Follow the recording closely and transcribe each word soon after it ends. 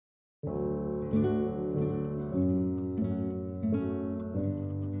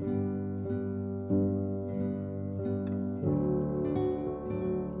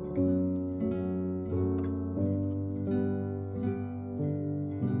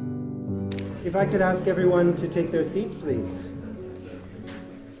If I could ask everyone to take their seats, please.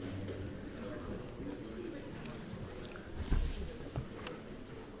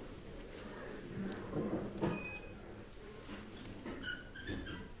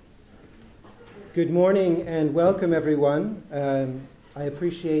 Good morning and welcome, everyone. I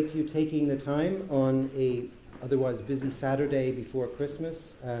appreciate you taking the time on a otherwise busy Saturday before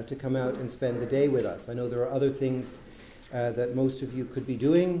Christmas to come out and spend the day with us. I know there are other things that most of you could be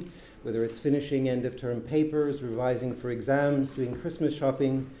doing, whether it's finishing end-of-term papers, revising for exams, doing Christmas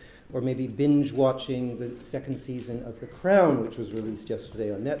shopping, or maybe binge-watching the second season of The Crown, which was released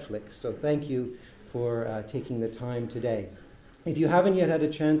yesterday on Netflix. So thank you for taking the time today. If you haven't yet had a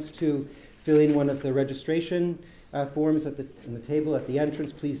chance to fill in one of the registration forms on the table at the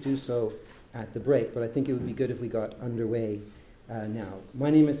entrance, please do so at the break. But I think it would be good if we got underway now.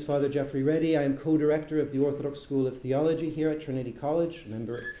 My name is Father Jeffrey Reddy. I am co-director of the Orthodox School of Theology here at Trinity College,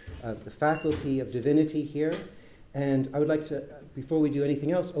 member of the Faculty of Divinity here. And I would like to, before we do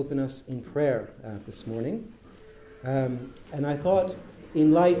anything else, open us in prayer this morning. And I thought,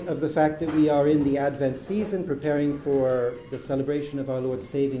 in light of the fact that we are in the Advent season, preparing for the celebration of our Lord's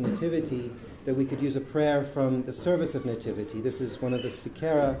saving nativity, that we could use a prayer from the service of Nativity. This is one of the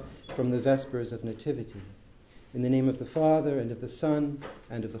Stichera from the Vespers of Nativity. In the name of the Father, and of the Son,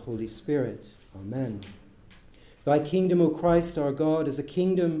 and of the Holy Spirit. Amen. Thy kingdom, O Christ, our God, is a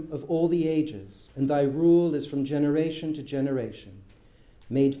kingdom of all the ages, and thy rule is from generation to generation.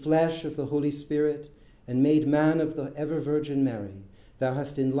 Made flesh of the Holy Spirit, and made man of the ever-Virgin Mary, thou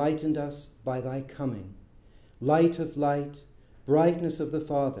hast enlightened us by thy coming. Light of light, brightness of the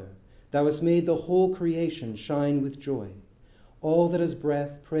Father, thou hast made the whole creation shine with joy. All that has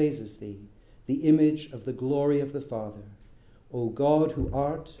breath praises thee, the image of the glory of the Father. O God, who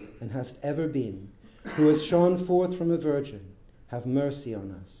art and hast ever been, who has shone forth from a virgin, have mercy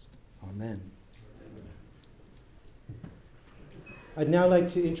on us. Amen. I'd now like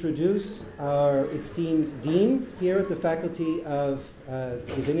to introduce our esteemed Dean here at the Faculty of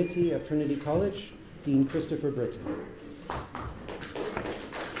Divinity of Trinity College, Dean Christopher Britton.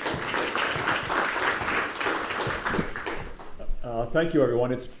 Thank you,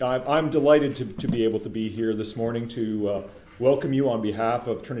 everyone. I'm delighted to be able to be here this morning to welcome you on behalf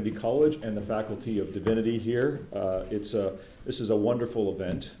of Trinity College and the Faculty of Divinity here. This is a wonderful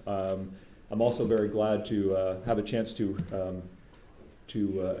event. I'm also very glad to have a chance to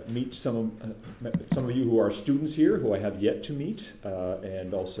meet some of you who are students here, who I have yet to meet,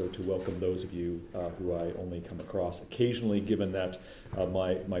 and also to welcome those of you who I only come across occasionally, given that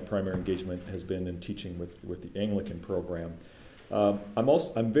my primary engagement has been in teaching with the Anglican program.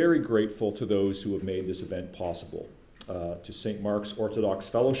 I'm very grateful to those who have made this event possible. To St. Mark's Orthodox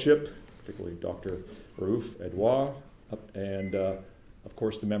Fellowship, particularly Dr. Prof. Edouard, and of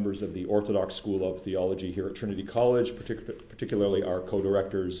course the members of the Orthodox School of Theology here at Trinity College, particularly our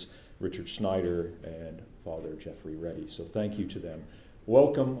co-directors Richard Schneider and Father Jeffrey Reddy. So thank you to them.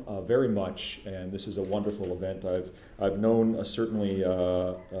 Welcome very much, and this is a wonderful event. I've known certainly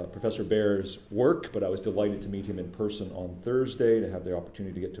Professor Behr's work, but I was delighted to meet him in person on Thursday, to have the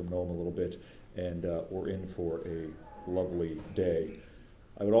opportunity to get to know him a little bit, and we're in for a lovely day.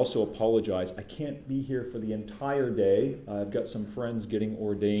 I would also apologize, I can't be here for the entire day. I've got some friends getting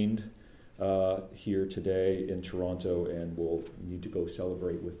ordained here today in Toronto, and we'll need to go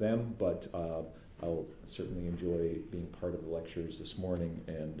celebrate with them, but I'll certainly enjoy being part of the lectures this morning,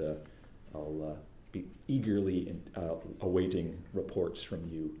 and I'll be eagerly awaiting reports from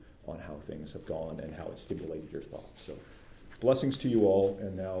you on how things have gone and how it stimulated your thoughts. So blessings to you all,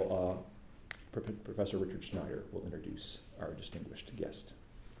 and now Professor Richard Schneider will introduce our distinguished guest.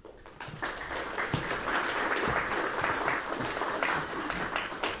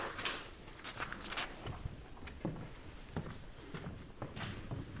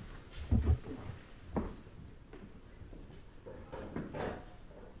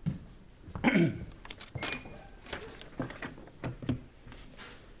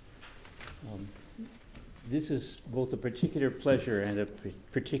 This is both a particular pleasure and a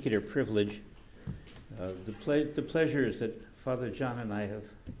particular privilege. The pleasure is that Father John and I have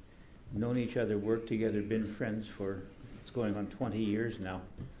known each other, worked together, been friends for, it's going on 20 years now.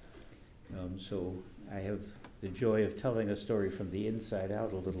 So I have the joy of telling a story from the inside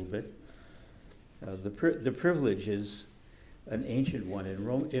out a little bit. The privilege is an ancient one.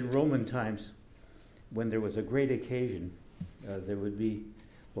 In Roman times, when there was a great occasion, there would be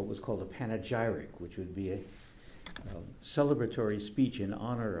what was called a panegyric, which would be a celebratory speech in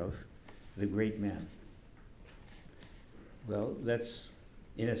honor of the great man. Well, that's,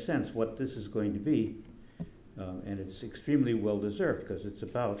 in a sense, what this is going to be, and it's extremely well-deserved, because it's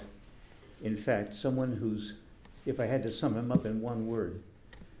about in fact, someone who's, if I had to sum him up in one word,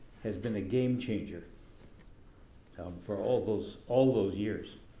 has been a game changer for all those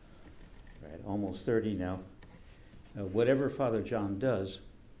years, right? Almost 30 now. Whatever Father John does,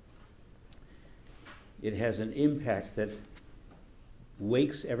 it has an impact that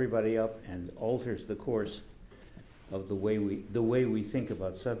wakes everybody up and alters the course of the way we think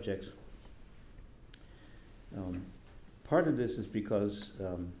about subjects. Part of this is because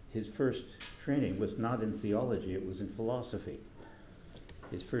his first training was not in theology, it was in philosophy.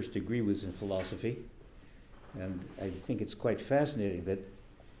 His first degree was in philosophy, and I think it's quite fascinating that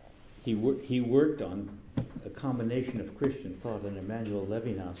he worked on a combination of Christian thought and Emmanuel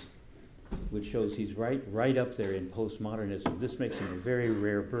Levinas, which shows he's right up there in postmodernism. This makes him a very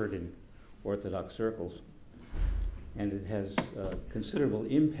rare bird in Orthodox circles, and it has considerable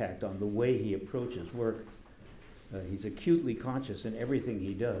impact on the way he approaches work. He's acutely conscious in everything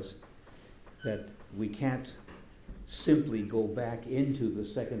he does that we can't simply go back into the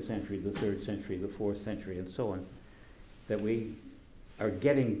 2nd century, the 3rd century, the 4th century, and so on, that we are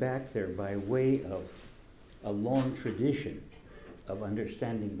getting back there by way of a long tradition of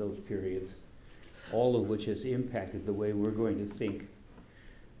understanding those periods, all of which has impacted the way we're going to think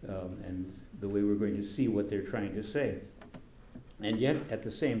and the way we're going to see what they're trying to say. And yet, at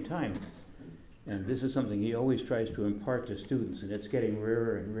the same time, and this is something he always tries to impart to students, and it's getting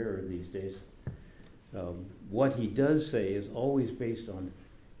rarer and rarer these days, what he does say is always based on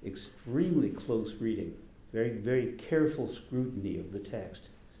extremely close reading, very, very careful scrutiny of the text.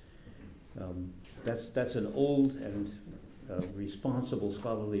 That's an old and responsible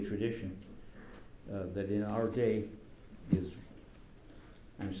scholarly tradition that in our day is,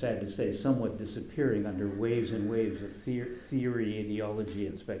 I'm sad to say, somewhat disappearing under waves and waves of theory, ideology,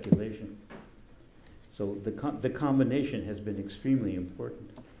 and speculation. So the combination has been extremely important.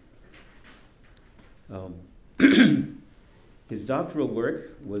 His doctoral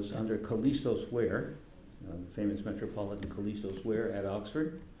work was under Callistos Ware, famous Metropolitan Callistos Ware at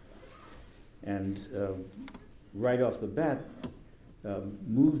Oxford, and right off the bat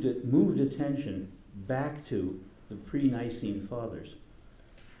moved attention back to the pre-Nicene Fathers,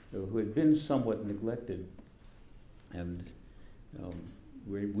 who had been somewhat neglected, and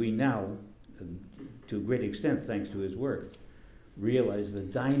we now, to a great extent thanks to his work, realize the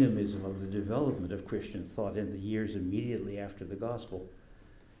dynamism of the development of Christian thought in the years immediately after the Gospel.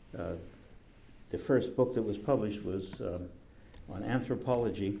 The first book that was published was on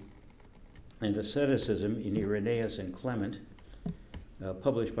anthropology and asceticism in Irenaeus and Clement,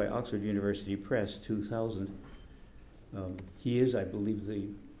 published by Oxford University Press, 2000. He is, I believe, the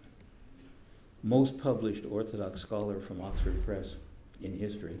most published Orthodox scholar from Oxford Press in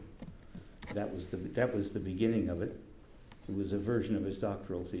history. That was the beginning of it. It was a version of his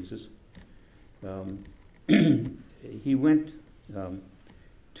doctoral thesis. He went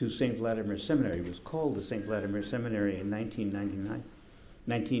to St. Vladimir Seminary. It was called the St. Vladimir Seminary in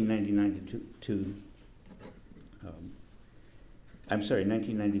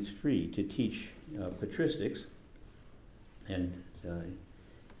 1993 to teach patristics, and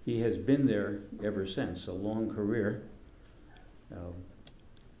he has been there ever since, a long career.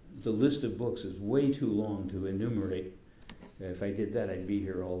 The list of books is way too long to enumerate. If I did that, I'd be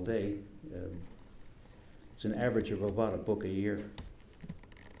here all day. It's an average of about a book a year.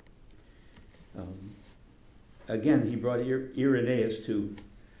 Again, he brought Irenaeus to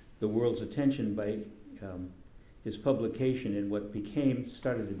the world's attention by his publication in what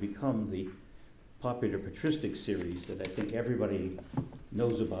started to become the popular patristic series that I think everybody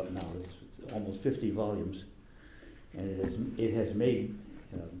knows about now. It's almost 50 volumes, and it has made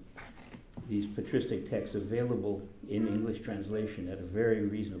these patristic texts available in English translation at a very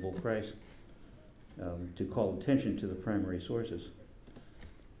reasonable price to call attention to the primary sources.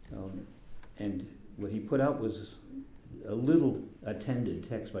 And what he put out was a little attended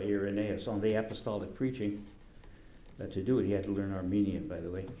text by Irenaeus on the apostolic preaching. To do it, he had to learn Armenian, by the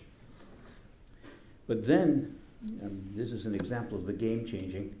way. But then, this is an example of the game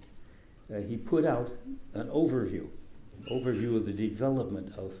changing, he put out an overview of the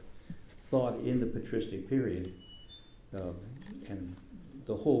development of thought in the patristic period, and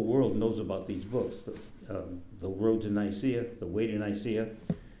the whole world knows about these books, the Road to Nicaea, the Way to Nicaea,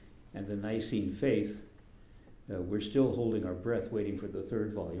 and the Nicene Faith. We're still holding our breath waiting for the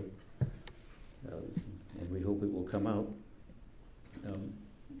third volume, and we hope it will come out.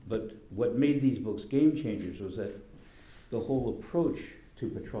 But what made these books game changers was that the whole approach to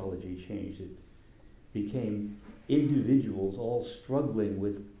patrology changed. It became individuals all struggling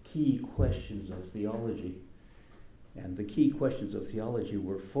with key questions of theology And the key questions of theology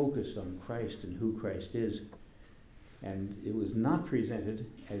were focused on Christ and who Christ is. And it was not presented,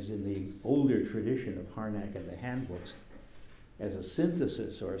 as in the older tradition of Harnack and the handbooks, as a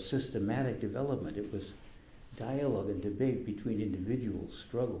synthesis or a systematic development. It was dialogue and debate between individuals,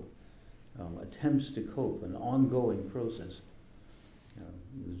 struggle, attempts to cope, an ongoing process.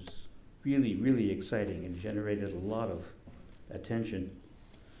 It was really, really exciting and generated a lot of attention.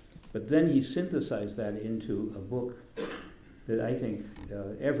 But then he synthesized that into a book that I think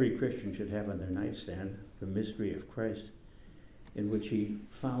every Christian should have on their nightstand, The Mystery of Christ, in which he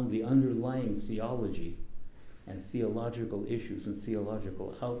found the underlying theology and theological issues and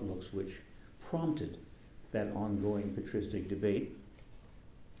theological outlooks which prompted that ongoing patristic debate.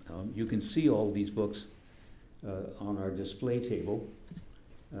 You can see all these books on our display table.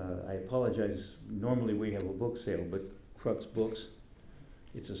 I apologize, normally we have a book sale, but Crux Books,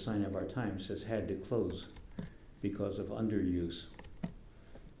 it's a sign of our times, has had to close because of underuse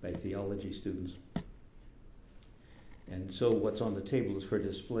by theology students. And so what's on the table is for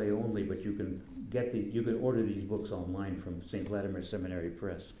display only, but you can order these books online from St. Vladimir Seminary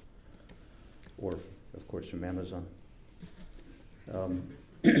Press, or of course from Amazon.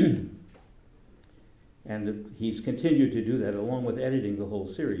 And he's continued to do that, along with editing the whole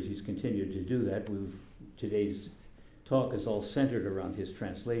series. He's continued to do that. Today's talk is all centered around his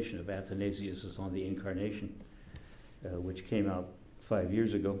translation of Athanasius on the Incarnation, which came out 5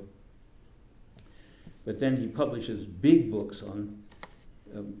 years ago. But then he publishes big books on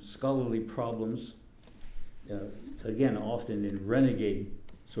scholarly problems, again, often in renegade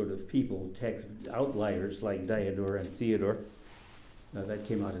sort of people, text outliers like Diodor and Theodore. That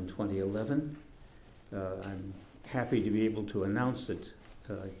came out in 2011. I'm happy to be able to announce that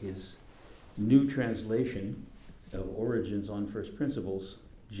his new translation of Origins on First Principles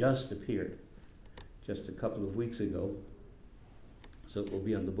just appeared just a couple of weeks ago. So it will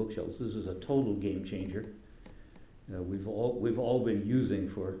be on the bookshelves. This is a total game changer. We've all been using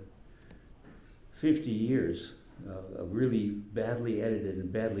for 50 years a really badly edited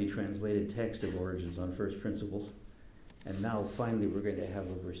and badly translated text of Origins on First Principles. And now finally we're going to have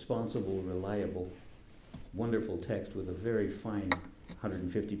a responsible, reliable, wonderful text with a very fine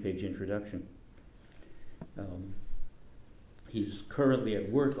 150-page introduction. He's currently at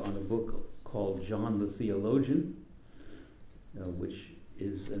work on a book called John the Theologian, which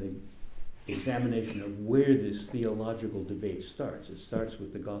is an examination of where this theological debate starts. It starts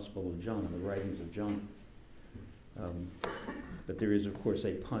with the Gospel of John and the writings of John. But there is, of course,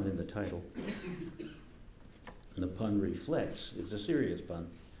 a pun in the title. And the pun reflects, it's a serious pun,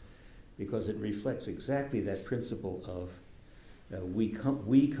 because it reflects exactly that principle of we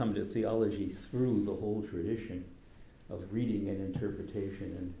come to theology through the whole tradition of reading and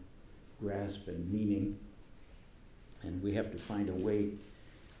interpretation and grasp and meaning. And we have to find a way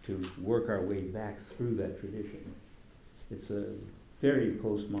to work our way back through that tradition. It's a very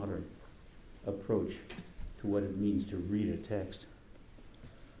postmodern approach to what it means to read a text.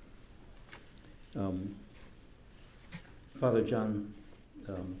 Father John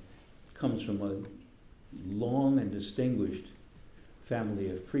comes from a long and distinguished family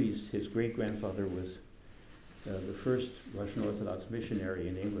of priests. His great-grandfather was the first Russian Orthodox missionary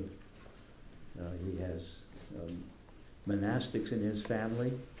in England. He has monastics in his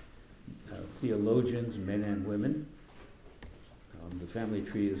family, theologians, men and women. The family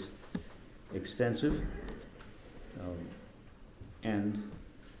tree is extensive. And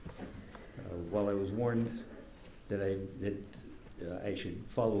while I was warned that I should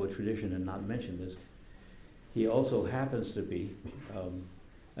follow a tradition and not mention this, he also happens to be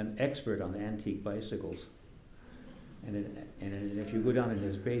an expert on antique bicycles. And if you go down in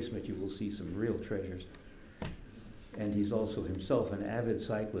his basement, you will see some real treasures. And he's also himself an avid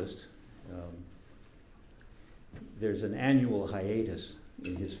cyclist. There's an annual hiatus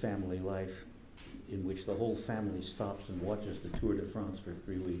in his family life in which the whole family stops and watches the Tour de France for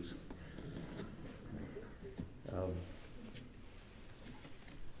 3 weeks.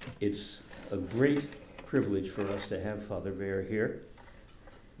 It's a great privilege for us to have Father Behr here.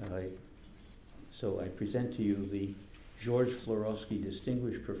 So I present to you the George Florovsky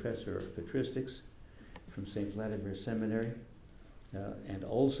Distinguished Professor of Patristics from St. Vladimir Seminary, and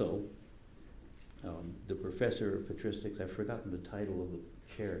also the Professor of Patristics, I've forgotten the title of the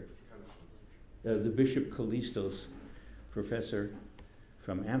chair, the Bishop Callistos Professor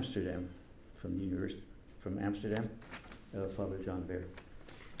from Amsterdam, from the University, from Amsterdam, Father John Behr.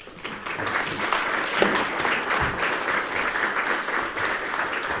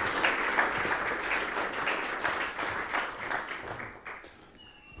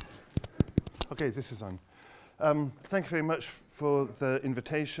 Okay, this is on. Thank you very much for the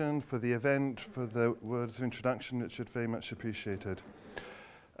invitation, for the event, for the words of introduction. It's very much appreciated.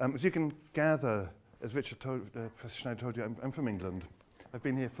 As you can gather, as Professor Schneider told you, I'm from England. I've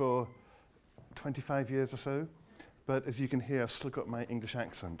been here for 25 years or so, but as you can hear, I've still got my English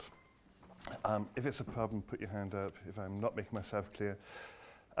accent. If it's a problem, put your hand up if I'm not making myself clear.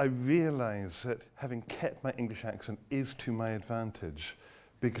 I realize that having kept my English accent is to my advantage,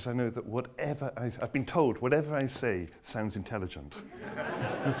 because I know that I've been told whatever I say sounds intelligent.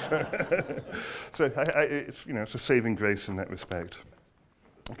 so it's a saving grace in that respect.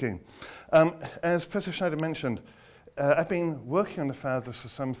 Okay. As Professor Schneider mentioned, I've been working on the Fathers for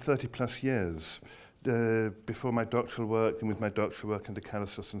some 30 plus years, before my doctoral work, then with my doctoral work under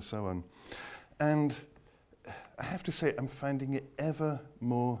Callisus and so on. And I have to say, I'm finding it ever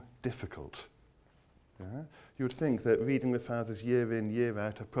more difficult. Yeah? You would think that reading the Fathers year in, year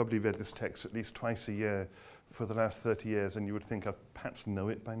out, I've probably read this text at least twice a year for the last 30 years, and you would think I perhaps know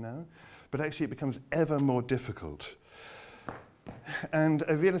it by now. But actually, it becomes ever more difficult. And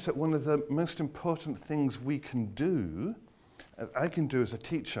I realize that one of the most important things we can do, as I can do as a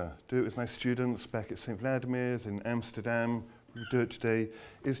teacher, do it with my students back at St. Vladimir's in Amsterdam, we do it today,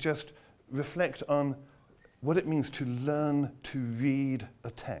 is just reflect on what it means to learn to read a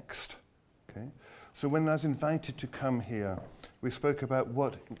text. Okay? So when I was invited to come here, we spoke about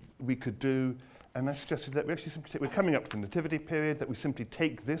what we could do, and I suggested that we actually simply we're coming up to the Nativity period, that we simply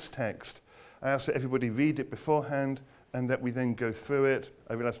take this text. I asked that everybody read it beforehand, and that we then go through it.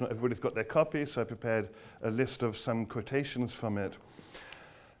 I realized not everybody's got their copy, so I prepared a list of some quotations from it.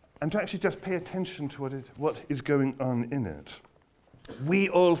 And to actually just pay attention to what is going on in it. We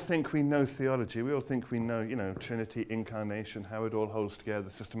all think we know theology. We all think we know, Trinity, Incarnation, how it all holds together,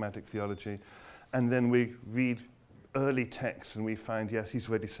 systematic theology. And then we read early texts and we find, yes, he's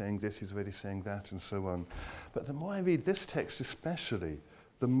already saying this, he's already saying that, and so on. But the more I read this text especially,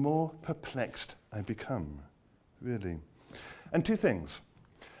 the more perplexed I become, really. And two things.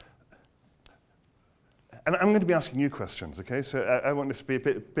 And I'm going to be asking you questions, okay? So I want this to be a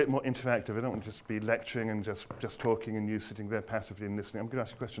bit more interactive. I don't want to just be lecturing and just talking and you sitting there passively and listening. I'm going to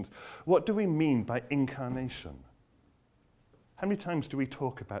ask you questions. What do we mean by incarnation? How many times do we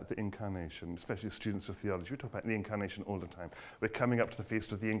talk about the Incarnation, especially students of theology? We talk about the Incarnation all the time. We're coming up to the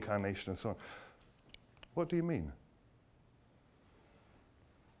Feast of the Incarnation and so on. What do you mean?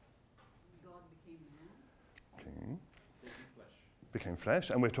 God became man. Okay. Became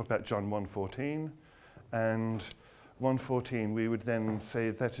flesh. And we're talking about John 1:14. And 1:14, we would then say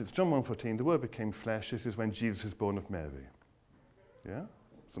that it's John 1:14, the Word became flesh. This is when Jesus is born of Mary. Yeah?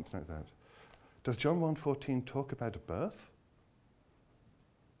 Something like that. Does John 1:14 talk about a birth?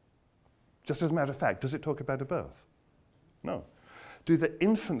 Just as a matter of fact, does it talk about a birth? No. Do the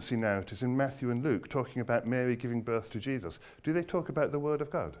infancy narratives in Matthew and Luke, talking about Mary giving birth to Jesus, do they talk about the Word of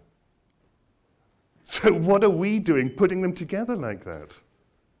God? So what are we doing putting them together like that?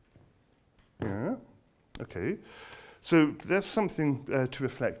 Yeah? Okay. So there's something to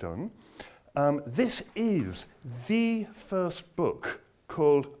reflect on. This is the first book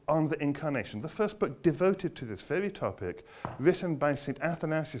called On the Incarnation, the first book devoted to this very topic, written by St.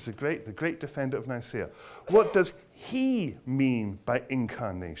 Athanasius, the great defender of Nicaea. What does he mean by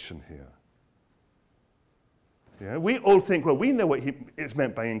incarnation here? Yeah, we all think, well, we know what is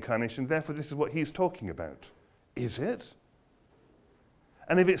meant by incarnation, therefore this is what he's talking about. Is it?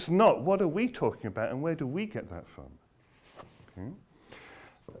 And if it's not, what are we talking about and where do we get that from? Okay.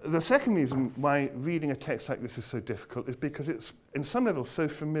 The second reason why reading a text like this is so difficult is because it's, in some level, so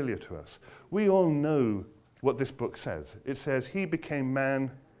familiar to us. We all know what this book says. It says, he became man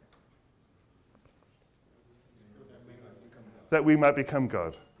that we might become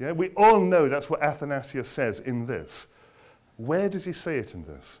God. Yeah? We all know that's what Athanasius says in this. Where does he say it in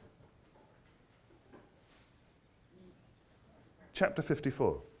this? Chapter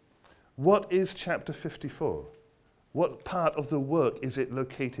 54. What is chapter 54? What part of the work is it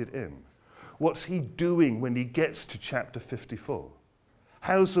located in? What's he doing when he gets to chapter 54?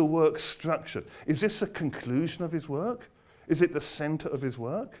 How's the work structured? Is this a conclusion of his work? Is it the center of his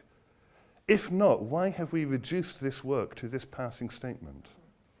work? If not, why have we reduced this work to this passing statement?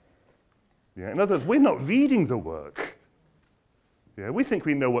 Yeah, in other words, we're not reading the work. Yeah, we think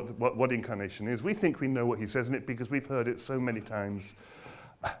we know what incarnation is. We think we know what he says in it because we've heard it so many times.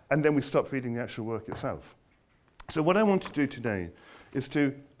 And then we stop reading the actual work itself. So what I want to do today is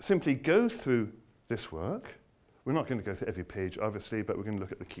to simply go through this work. We're not going to go through every page, obviously, but we're going to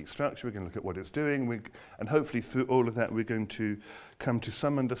look at the key structure, we're going to look at what it's doing, and hopefully through all of that we're going to come to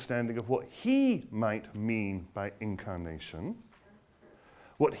some understanding of what he might mean by incarnation.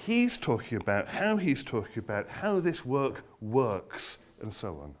 what he's talking about, how he's talking about, how this work works, and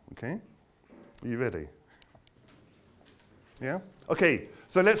so on. Okay? Are you ready? Yeah? Okay,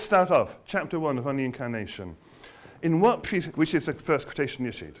 so let's start off. Chapter 1 of On the Incarnation. Which is the first quotation in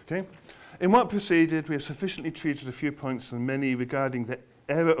your sheet. Okay? In what preceded, we have sufficiently treated a few points and many regarding the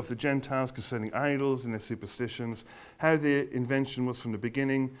error of the Gentiles concerning idols and their superstitions, how their invention was from the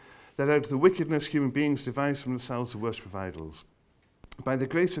beginning, that out of the wickedness human beings devised for themselves the worship of idols. By the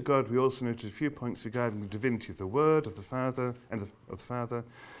grace of God, we also noted a few points regarding the divinity of the Word, of the Father,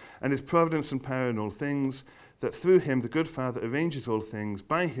 and his providence and power in all things, that through him the good Father arranges all things.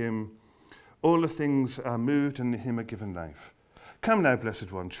 By him all the things are moved, and in him are given life. Come now,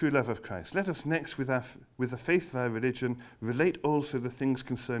 blessed one, true love of Christ, let us next, with the faith of our religion, relate also the things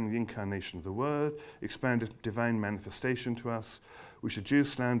concerning the incarnation of the Word, expound his divine manifestation to us, which the Jews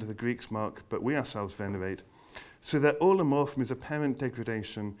slander, the Greeks mock, but we ourselves venerate, so that all the more from his apparent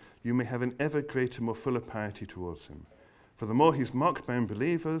degradation you may have an ever greater, more fuller piety towards him. For the more he is mocked by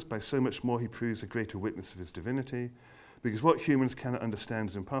unbelievers, by so much more he proves a greater witness of his divinity, because what humans cannot understand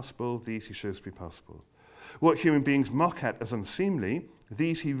as impossible, these he shows to be possible. What human beings mock at as unseemly,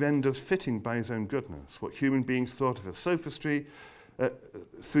 these he renders fitting by his own goodness. What human beings thought of as sophistry,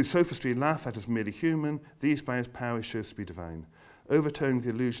 through sophistry laugh at as merely human, these by his power he shows to be divine. Overturning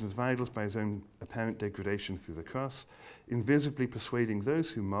the illusions of idols by his own apparent degradation through the cross, invisibly persuading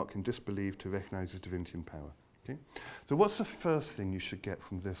those who mock and disbelieve to recognize his divinity and power. Okay? So what's the first thing you should get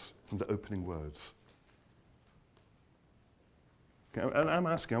from the opening words? Okay, I'm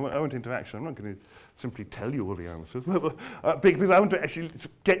asking, I want interaction. I'm not going to simply tell you all the answers, because I want to actually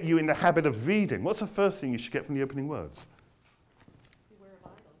get you in the habit of reading. What's the first thing you should get from the opening words? Beware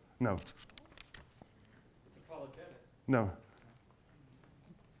of idols. No. It's apologetic. No.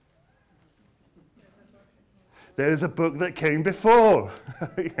 There's a book that came before.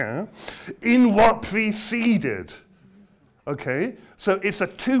 Yeah. In what preceded. Okay? So it's a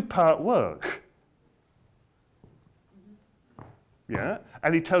two-part work. Yeah?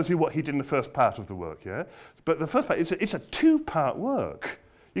 And he tells you what he did in the first part of the work, yeah? But the first part, it's a two-part work.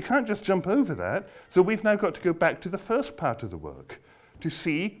 You can't just jump over that. So we've now got to go back to the first part of the work to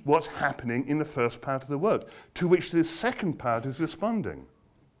see what's happening in the first part of the work, to which the second part is responding.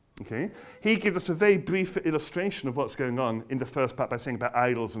 Okay? He gives us a very brief illustration of what's going on in the first part by saying about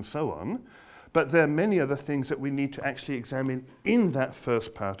idols and so on, but there are many other things that we need to actually examine in that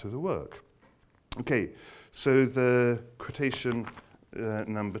first part of the work. Okay, so the quotation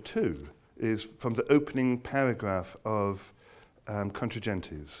number 2 is from the opening paragraph of Contra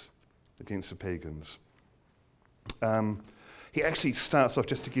Gentes, Against the Pagans. He actually starts off,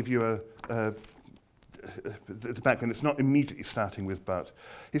 just to give you the background, it's not immediately starting with but.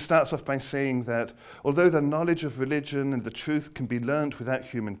 He starts off by saying that although the knowledge of religion and the truth can be learnt without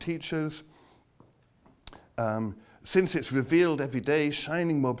human teachers, since it's revealed every day,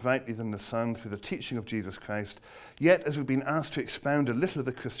 shining more brightly than the sun through the teaching of Jesus Christ, yet as we've been asked to expound a little of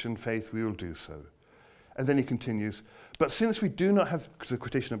the Christian faith, we will do so. And then he continues, but since we do not have, the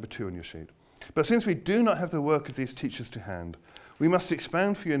quotation number 2 on your sheet, but since we do not have the work of these teachers to hand, we must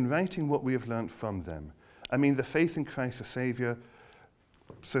expound for you in writing what we have learnt from them. I mean, the faith in Christ the Saviour.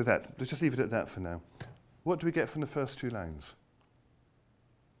 So that, let's just leave it at that for now. What do we get from the first 2 lines?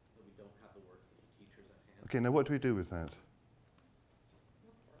 That we don't have the works of the teachers at hand. Okay, now what do we do with that?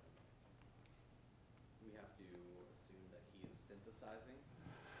 We have to assume that he is synthesizing.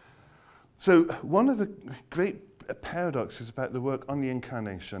 So one of the great paradoxes about the work on the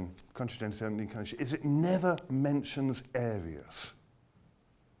Incarnation, Contra Gentes on the Incarnation, is it never mentions Arius.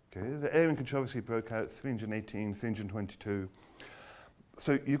 Okay, the Arian controversy broke out 318, 322.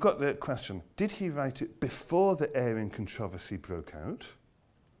 So you've got the question, did he write it before the Arian controversy broke out?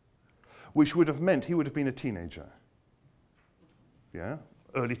 Which would have meant he would have been a teenager. Yeah,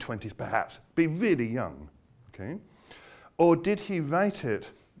 early 20s perhaps, be really young. Okay, or did he write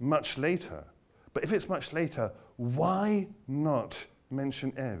it much later? But if it's much later, why not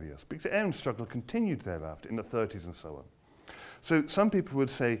mention Arius? Because the Arian struggle continued thereafter in the 30s and so on. So some people would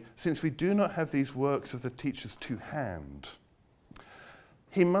say, since we do not have these works of the teachers to hand,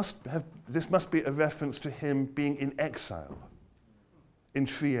 this must be a reference to him being in exile in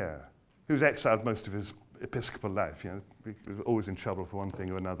Trier. He was exiled most of his episcopal life. You know, he was always in trouble for one thing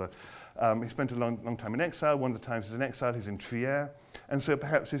or another. He spent a long time in exile. One of the times he's in exile, he's in Trier. And so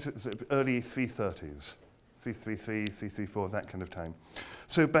perhaps this is early 330s, 333, 334, that kind of time.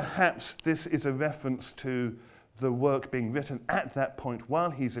 So perhaps this is a reference to the work being written at that point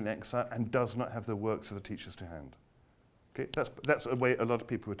while he's in exile and does not have the works of the teachers to hand. Okay, that's a way a lot of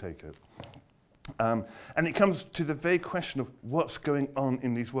people would take it. And it comes to the very question of what's going on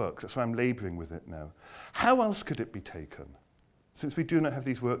in these works. That's why I'm labouring with it now. How else could it be taken, since we do not have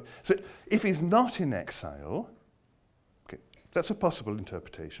these works? So if he's not in exile, okay, that's a possible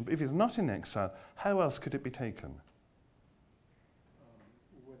interpretation, but if he's not in exile, how else could it be taken?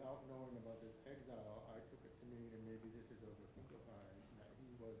 Without knowing about his exile, I took it to mean, and maybe this is oversimplifying, that he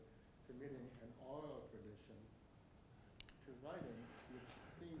was committing an oral tradition to writing, which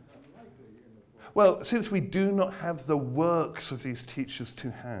seems unlikely in the book. Well, since we do not have the works of these teachers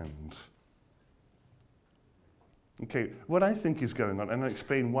to hand. Okay, what I think is going on, and I'll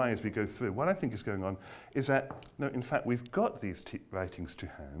explain why as we go through, what I think is going on is that, no, in fact, we've got these writings to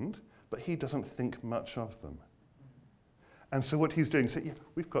hand, but he doesn't think much of them. And so what he's doing is saying, yeah,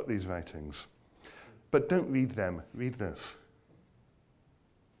 we've got these writings, but don't read them, read this.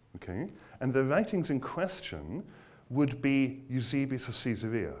 Okay? And the writings in question would be Eusebius of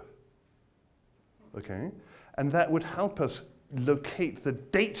Caesarea. Okay? And that would help us locate the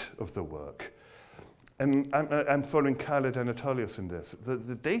date of the work. And I'm following Carlo Anatolius in this.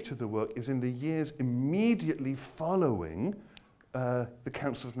 The date of the work is in the years immediately following the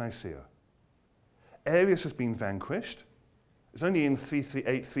Council of Nicaea. Arius has been vanquished. It's only in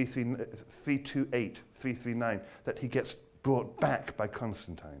 338, 328, 339 that he gets brought back by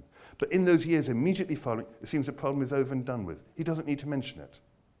Constantine. But in those years immediately following, it seems the problem is over and done with. He doesn't need to mention it.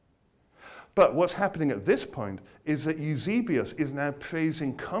 But what's happening at this point is that Eusebius is now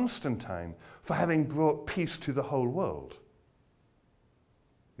praising Constantine for having brought peace to the whole world.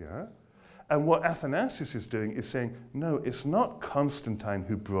 Yeah? And what Athanasius is doing is saying, no, it's not Constantine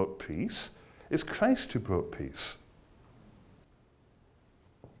who brought peace, it's Christ who brought peace.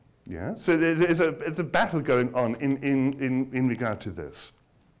 Yeah? So there's a battle going on in regard to this.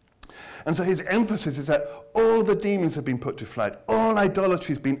 And so his emphasis is that all the demons have been put to flight, all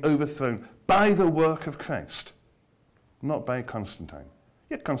idolatry has been overthrown by the work of Christ, not by Constantine.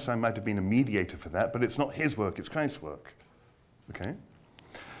 Yet Constantine might have been a mediator for that, but it's not his work, it's Christ's work. Okay?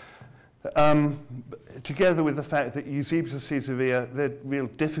 Together with the fact that Eusebius of Caesarea, there are real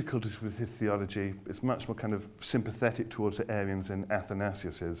difficulties with his theology. It's much more kind of sympathetic towards the Arians than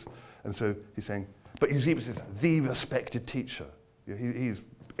Athanasius is. And so he's saying, but Eusebius is the respected teacher. He's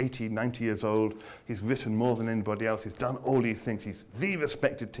 80, 90 years old. He's written more than anybody else. He's done all these things. He's the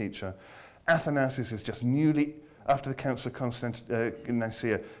respected teacher. Athanasius is just newly, after the Council of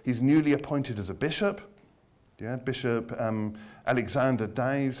Nicaea, he's newly appointed as a bishop. Yeah, Bishop Alexander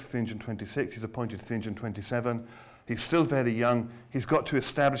dies 326. He's appointed 327. He's still very young. He's got to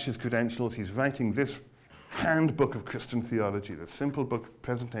establish his credentials. He's writing this handbook of Christian theology, the simple book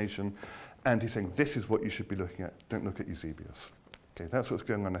presentation, and he's saying, this is what you should be looking at. Don't look at Eusebius. Okay, that's what's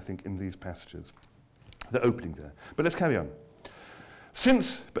going on, I think, in these passages. The opening there. But let's carry on.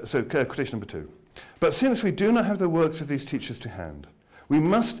 Quotation number 2. But since we do not have the works of these teachers to hand, we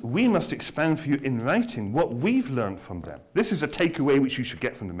must expound for you in writing what we've learned from them. This is a takeaway which you should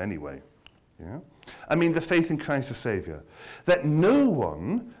get from them anyway. Yeah? I mean, the faith in Christ the Saviour. That no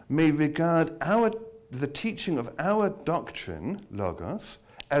one may regard the teaching of our doctrine, logos,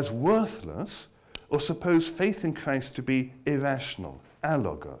 as worthless, or suppose faith in Christ to be irrational,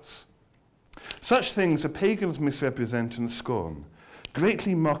 alogos. Such things the pagans misrepresent and scorn,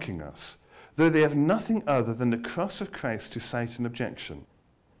 greatly mocking us, though they have nothing other than the cross of Christ to cite an objection.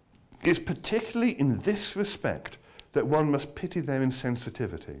 It is particularly in this respect that one must pity their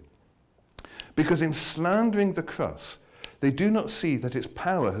insensitivity, because in slandering the cross, they do not see that its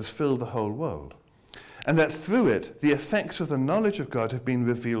power has filled the whole world, and that through it the effects of the knowledge of God have been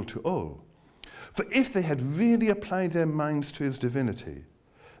revealed to all. For if they had really applied their minds to his divinity,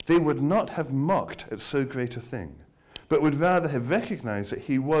 they would not have mocked at so great a thing, but would rather have recognized that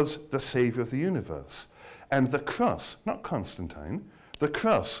he was the Saviour of the universe. And the cross, not Constantine, the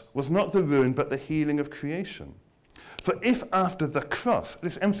cross was not the ruin but the healing of creation. For if after the cross,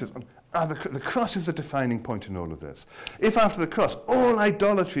 this emphasis on the cross is the defining point in all of this. If after the cross all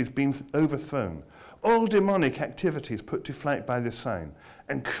idolatry has been overthrown, all demonic activities put to flight by this sign,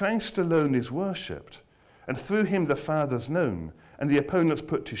 and Christ alone is worshipped, and through him the Father's known, and the opponents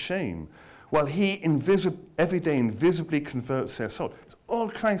put to shame, while he every day invisibly converts their soul. It's all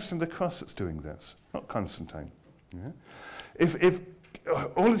Christ and the cross that's doing this, not Constantine. Yeah? If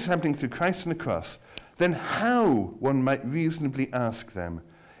all this is happening through Christ and the cross, then how, one might reasonably ask them,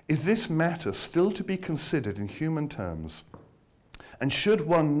 is this matter still to be considered in human terms? And should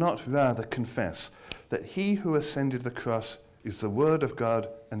one not rather confess that he who ascended the cross is the Word of God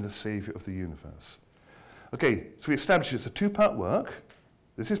and the Saviour of the universe? Okay, so we established it's a two-part work.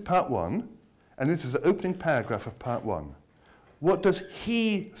 This is part 1, and this is the opening paragraph of part 1. what does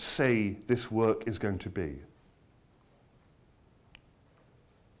he say this work is going to be?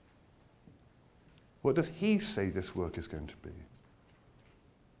 What does he say this work is going to be?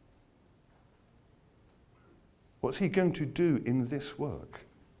 What's he going to do in this work?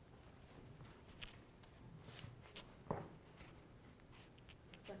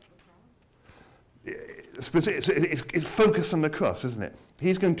 It's focused on the cross, isn't it?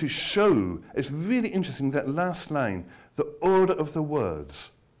 He's going to show, it's really interesting, that last line, the order of the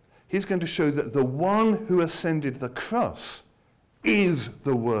words. He's going to show that the one who ascended the cross is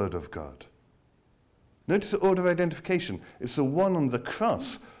the Word of God. Notice the order of identification. It's the one on the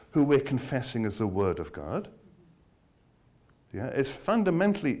cross who we're confessing as the Word of God. Yeah, it's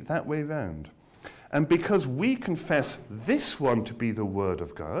fundamentally that way round. And because we confess this one to be the Word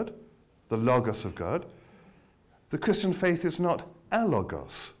of God, the Logos of God, the Christian faith is not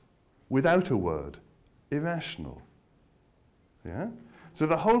alogos, without a word, irrational. Yeah? So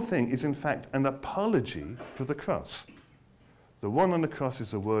the whole thing is in fact an apology for the cross. The one on the cross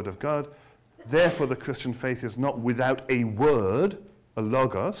is the Word of God, therefore the Christian faith is not without a word, a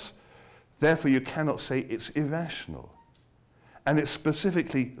logos, therefore you cannot say it's irrational. And it's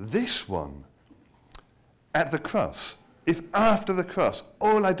specifically this one, at the cross. If after the cross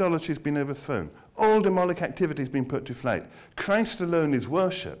all idolatry has been overthrown, all demonic activity has been put to flight, Christ alone is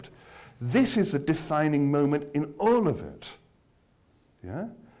worshipped, this is the defining moment in all of it. Yeah?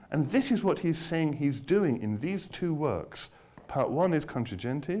 And this is what he's saying he's doing in these two works. Part 1 is Contra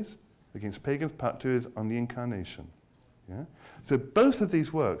Gentes, against pagans. Part 2 is on the Incarnation. Yeah? So both of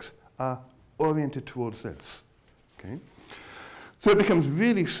these works are oriented towards this. Okay? So it becomes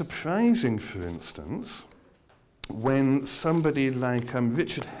really surprising, for instance, when somebody like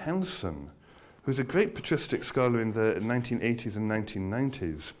Richard Hanson, who's a great patristic scholar in the 1980s and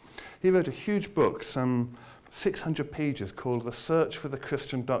 1990s, he wrote a huge book, some 600 pages, called The Search for the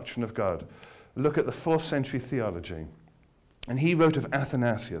Christian Doctrine of God. Look at the 4th century theology. And he wrote of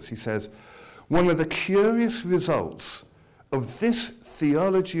Athanasius, he says, one of the curious results of this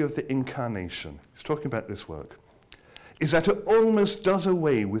theology of the Incarnation, he's talking about this work, is that it almost does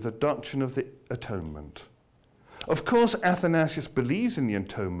away with the doctrine of the atonement. Of course, Athanasius believes in the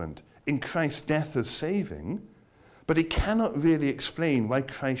atonement, in Christ's death as saving, but he cannot really explain why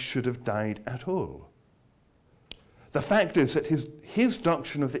Christ should have died at all. The fact is that his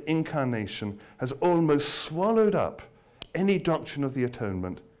doctrine of the Incarnation has almost swallowed up any doctrine of the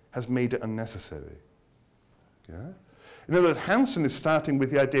atonement, has made it unnecessary. Yeah? In other words, Hanson is starting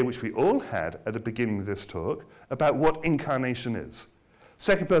with the idea which we all had at the beginning of this talk about what incarnation is.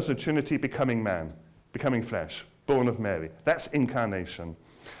 Second person of Trinity becoming man, becoming flesh, born of Mary. That's incarnation.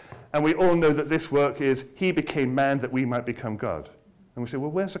 And we all know that this work is he became man that we might become God. And we say,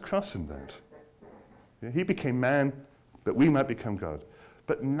 well, where's the cross in that? Yeah, he became man that we might become God.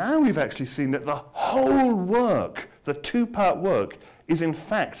 But now we've actually seen that the whole work, the two-part work, is in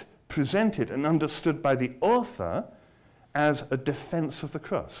fact presented and understood by the author as a defense of the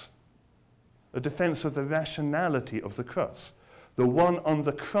cross, a defense of the rationality of the cross. The one on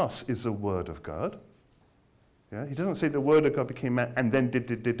the cross is the Word of God. Yeah? He doesn't say the Word of God became man and then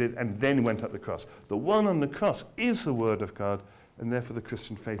did, and then went up the cross. The one on the cross is the Word of God, and therefore the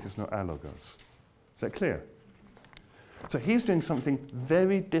Christian faith is not alogos. Is that clear? So he's doing something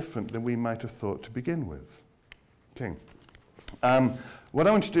very different than we might have thought to begin with. Okay. What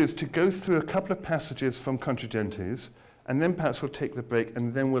I want to do is to go through a couple of passages from Contra Gentes, and then perhaps we'll take the break,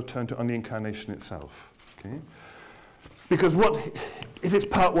 and then we'll turn to on the Incarnation itself. Okay? Because if it's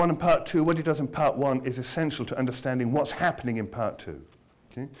part 1 and part 2, what he does in part 1 is essential to understanding what's happening in part 2.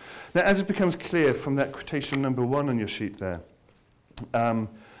 Okay? Now, as it becomes clear from that quotation number 1 on your sheet there,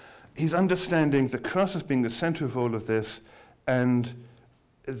 he's understanding the cross as being the center of all of this, and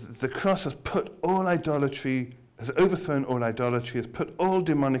the cross has put all idolatry, has overthrown all idolatry, has put all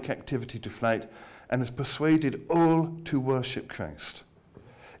demonic activity to flight, and has persuaded all to worship Christ.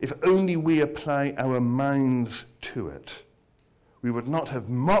 If only we apply our minds to it, we would not have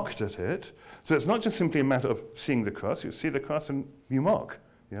mocked at it. So it's not just simply a matter of seeing the cross. You see the cross and you mock.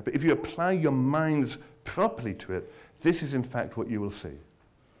 Yeah? But if you apply your minds properly to it, this is in fact what you will see.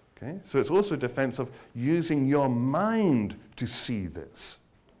 Okay? So it's also a defense of using your mind to see this.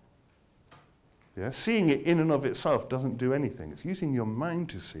 Yeah? Seeing it in and of itself doesn't do anything. It's using your mind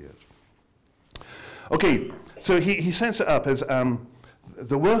to see it. Okay, so he sets it up as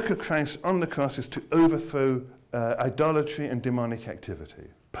the work of Christ on the cross is to overthrow idolatry and demonic activity.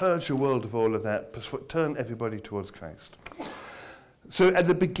 Purge the world of all of that, turn everybody towards Christ. So at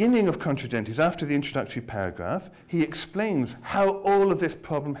the beginning of Contra Gentes, after the introductory paragraph, he explains how all of this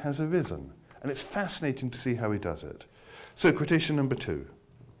problem has arisen. And it's fascinating to see how he does it. So quotation number 2.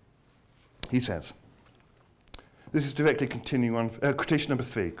 He says, this is directly continuing on, quotation number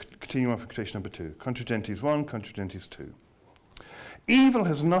 3, continuing on from quotation number 2. Contra Gentes 1, Contra Gentes 2. Evil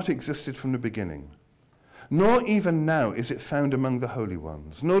has not existed from the beginning, nor even now is it found among the holy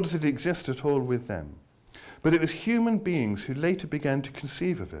ones, nor does it exist at all with them. But it was human beings who later began to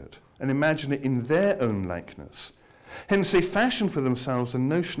conceive of it and imagine it in their own likeness. Hence they fashioned for themselves the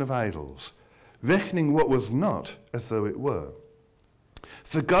notion of idols, reckoning what was not as though it were.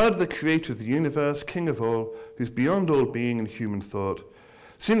 For God, the creator of the universe, king of all, who's beyond all being and human thought,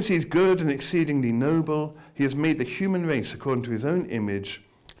 since he is good and exceedingly noble, he has made the human race according to his own image,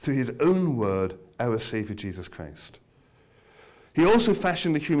 through his own word, our Saviour Jesus Christ. He also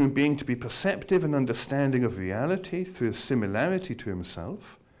fashioned the human being to be perceptive and understanding of reality through his similarity to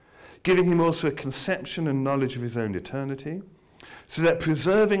himself, giving him also a conception and knowledge of his own eternity, so that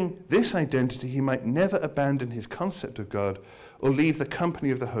preserving this identity he might never abandon his concept of God or leave the company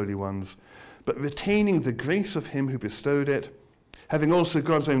of the holy ones, but retaining the grace of him who bestowed it, having also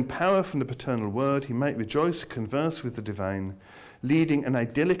God's own power from the paternal word, he might rejoice, converse with the divine, leading an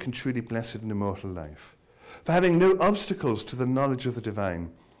idyllic and truly blessed and immortal life. For having no obstacles to the knowledge of the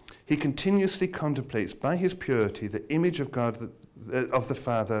divine, he continuously contemplates by his purity the image of God, of the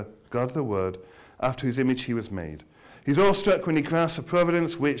Father, God the Word, after whose image he was made. He's awestruck when he grasps a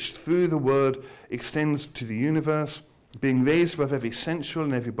providence which, through the Word, extends to the universe, being raised above every sensual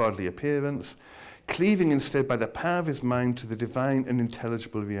and every bodily appearance, cleaving instead by the power of his mind to the divine and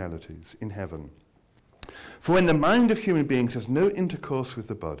intelligible realities in heaven. For when the mind of human beings has no intercourse with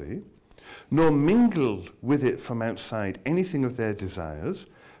the body, nor mingled with it from outside anything of their desires,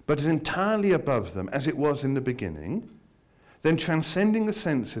 but is entirely above them as it was in the beginning, then transcending the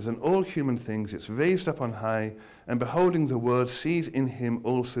senses and all human things, it's raised up on high, and beholding the Word, sees in him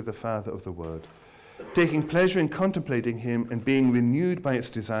also the Father of the Word, taking pleasure in contemplating him and being renewed by its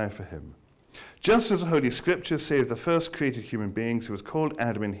desire for him. Just as the Holy Scriptures say of the first created human beings, who was called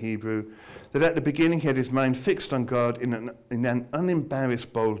Adam in Hebrew, that at the beginning he had his mind fixed on God in an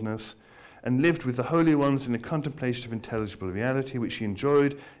unembarrassed boldness, and lived with the holy ones in the contemplation of intelligible reality, which he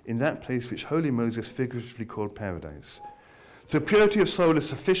enjoyed in that place which holy Moses figuratively called paradise. So purity of soul is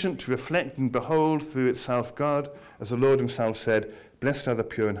sufficient to reflect and behold through itself God, as the Lord himself said, "Blessed are the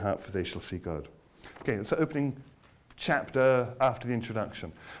pure in heart, for they shall see God." Okay, it's the opening chapter after the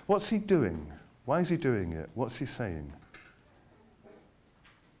introduction. What's he doing? Why is he doing it? What's he saying?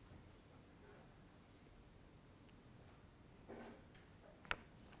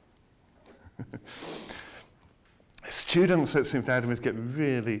 Students at St. Vladimir get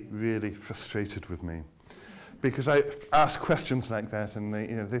really, really frustrated with me because I ask questions like that and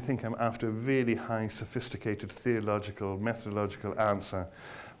they think I'm after a really high, sophisticated theological, methodological answer.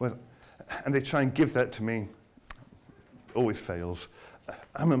 Well, and they try and give that to me. Always fails.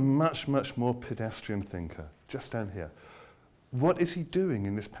 I'm a much, much more pedestrian thinker, just down here. What is he doing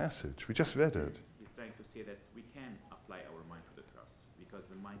in this passage? We just read it. He's trying to say that we can apply our mind to the cross because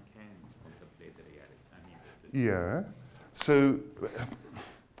the mind can contemplate the reality. Yeah. So,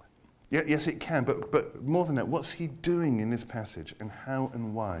 yes, it can, but more than that, what's he doing in this passage, and how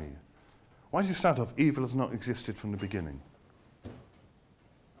and why? Why does he start off, evil has not existed from the beginning? Perhaps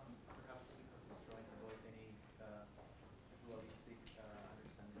because he's trying to avoid any dualistic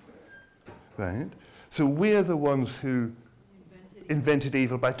understanding. Right. So we're the ones who invented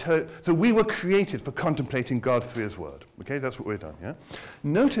evil by so we were created for contemplating God through his word. Okay, that's what we're done, yeah?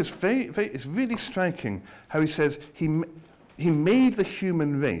 Notice, it's really striking how he says he made the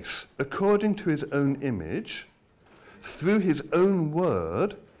human race according to his own image, through his own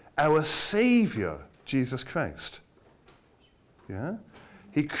word, our Saviour, Jesus Christ. Yeah?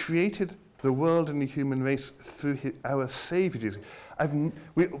 He created the world and the human race through our Saviour, Jesus.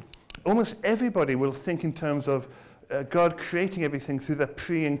 Almost everybody will think in terms of God creating everything through the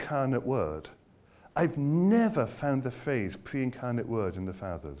pre-incarnate word. I've never found the phrase pre-incarnate word in the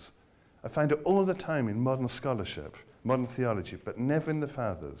Fathers. I find it all the time in modern scholarship, modern theology, but never in the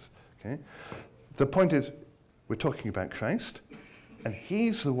Fathers. Okay? The point is, we're talking about Christ, and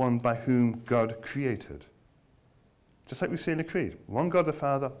he's the one by whom God created. Just like we say in the Creed, one God the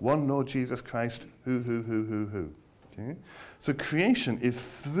Father, one Lord Jesus Christ, who. Okay? So creation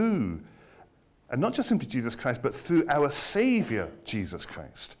is through, and not just simply Jesus Christ, but through our Saviour, Jesus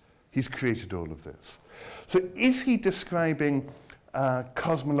Christ. He's created all of this. So is he describing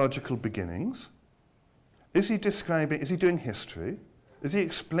cosmological beginnings? Is he doing history? Is he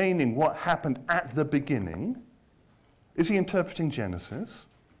explaining what happened at the beginning? Is he interpreting Genesis?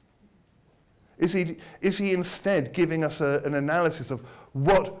 Is he instead giving us an analysis of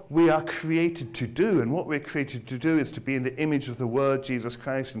what we are created to do? And what we're created to do is to be in the image of the Word, Jesus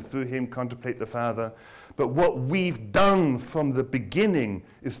Christ, and through him contemplate the Father. But what we've done from the beginning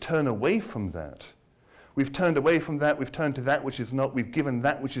is turn away from that. We've turned away from that, we've turned to that which is not, we've given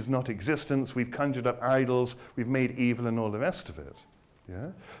that which is not existence, we've conjured up idols, we've made evil and all the rest of it. Yeah?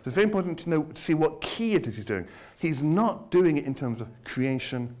 So it's very important to see what key it is he's doing. He's not doing it in terms of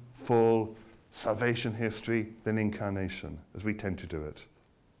creation, fall, salvation history, then incarnation, as we tend to do it.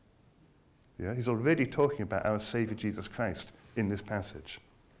 Yeah? He's already talking about our Saviour Jesus Christ in this passage.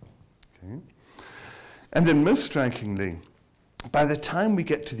 Okay? And then most strikingly, by the time we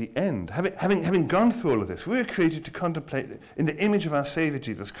get to the end, having gone through all of this, we were created to contemplate, in the image of our Saviour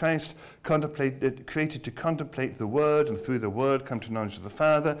Jesus Christ, created to contemplate the Word, and through the Word come to knowledge of the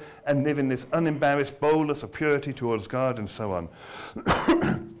Father, and live in this unembarrassed boldness of purity towards God, and so on.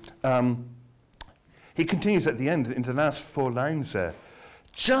 He continues at the end, in the last 4 lines there,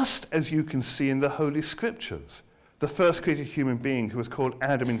 just as you can see in the Holy Scriptures, the first created human being, who was called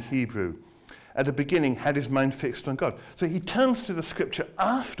Adam in Hebrew, at the beginning had his mind fixed on God. So he turns to the Scripture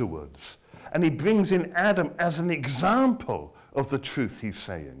afterwards, and he brings in Adam as an example of the truth he's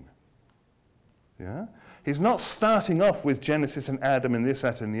saying. Yeah? He's not starting off with Genesis and Adam and this,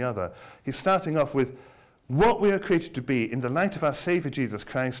 that, and the other. He's starting off with what we are created to be in the light of our Saviour Jesus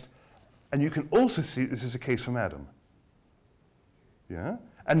Christ. And you can also see this is the case from Adam. Yeah?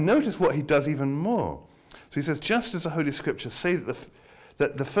 And notice what he does even more. So he says, just as the Holy Scriptures say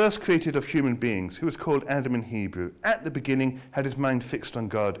that the first created of human beings, who was called Adam in Hebrew, at the beginning had his mind fixed on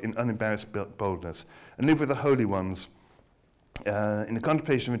God in unembarrassed boldness, and lived with the holy ones in the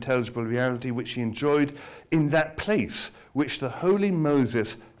contemplation of intelligible reality, which he enjoyed in that place which the holy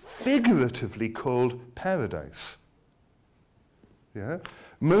Moses figuratively called paradise. Yeah?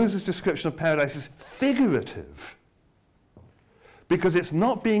 Moses' description of paradise is figurative, because it's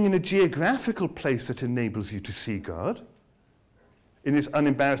not being in a geographical place that enables you to see God, in this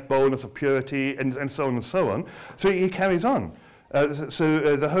unembarrassed boldness of purity, and so on and so on. So he carries on.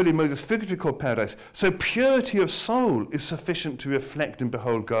 The holy Moses figuratively called paradise. So purity of soul is sufficient to reflect and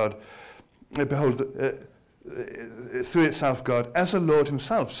behold God, through itself God, as the Lord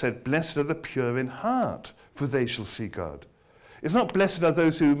himself said, blessed are the pure in heart, for they shall see God. It's not blessed are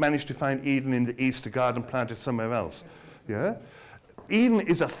those who managed to find Eden in the east, a garden planted somewhere else. Yeah? Eden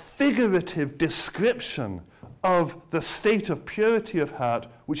is a figurative description of the state of purity of heart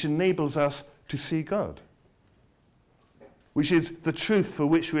which enables us to see God, which is the truth for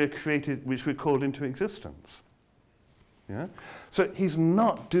which we are created, which we're called into existence. Yeah? So he's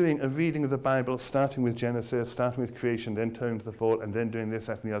not doing a reading of the Bible starting with Genesis, starting with creation, then turning to the fall, and then doing this,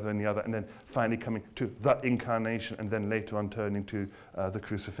 that, and the other, and then finally coming to the incarnation, and then later on turning to the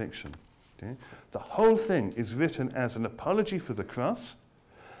crucifixion. Okay? The whole thing is written as an apology for the cross,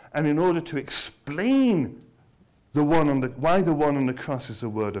 and in order to explain why the one on the cross is the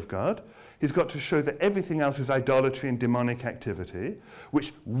Word of God, he's got to show that everything else is idolatry and demonic activity,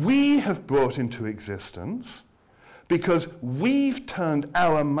 which we have brought into existence, because we've turned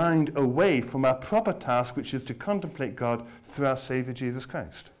our mind away from our proper task, which is to contemplate God through our Saviour Jesus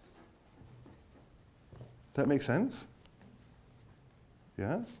Christ. That makes sense?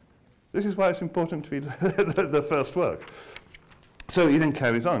 Yeah? This is why it's important to read the first work. So he then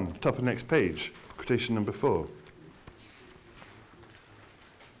carries on, top of the next page, quotation number 4.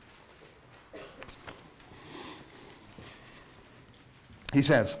 He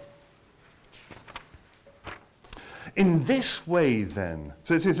says, in this way, then,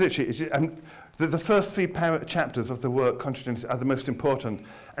 so it's literally, the first 3 chapters of the work, Contradictions, are the most important,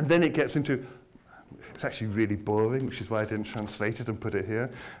 and then it gets into, it's actually really boring, which is why I didn't translate it and put it here,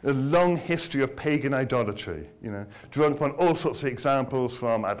 a long history of pagan idolatry, drawing upon all sorts of examples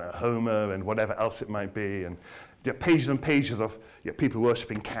from, I don't know, Homer and whatever else it might be, and pages and pages of people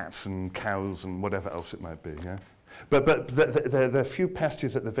worshipping cats and cows and whatever else it might be. Yeah? But there are a few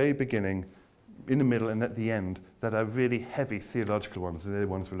passages at the very beginning, in the middle, and at the end that are really heavy theological ones, and they're the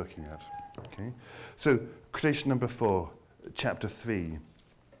ones we're looking at. Okay? So, quotation number 4, chapter 3,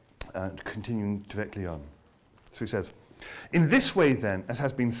 continuing directly on. So he says, in this way then, as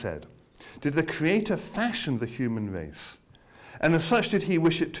has been said, did the Creator fashion the human race, and as such did he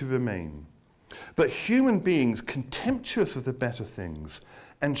wish it to remain. But human beings, contemptuous of the better things,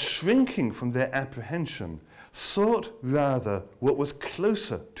 and shrinking from their apprehension, sought rather what was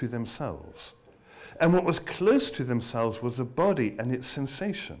closer to themselves. And what was close to themselves was the body and its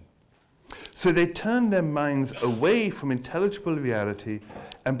sensation. So they turned their minds away from intelligible reality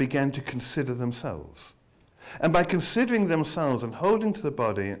and began to consider themselves. And by considering themselves and holding to the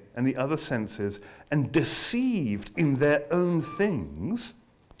body and the other senses and deceived in their own things,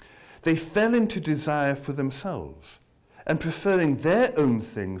 they fell into desire for themselves and preferring their own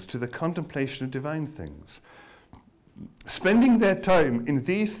things to the contemplation of divine things. Spending their time in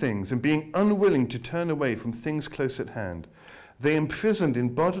these things and being unwilling to turn away from things close at hand, they imprisoned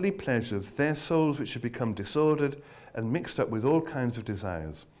in bodily pleasures their souls which had become disordered and mixed up with all kinds of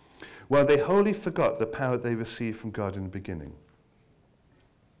desires, while they wholly forgot the power they received from God in the beginning.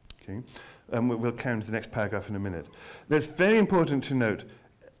 Okay? We'll carry on to the next paragraph in a minute. Now, it's very important to note,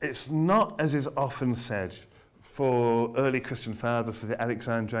 it's not, as is often said, for early Christian fathers, for the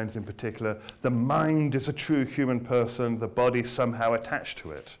Alexandrines in particular, the mind is a true human person, the body somehow attached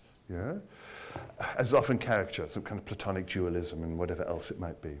to it. Yeah? As often caricatured, some kind of Platonic dualism and whatever else it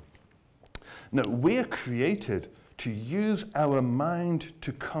might be. No, we are created to use our mind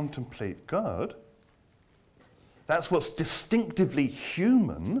to contemplate God. That's what's distinctively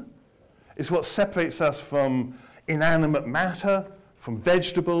human. It's what separates us from inanimate matter, from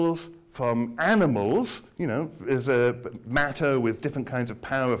vegetables, from animals. You know, there's a matter with different kinds of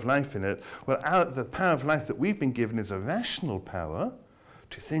power of life in it. Well, the power of life that we've been given is a rational power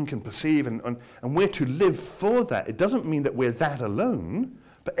to think and perceive, and we're to live for that. It doesn't mean that we're that alone,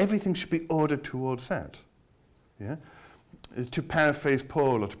 but everything should be ordered towards that. Yeah? To paraphrase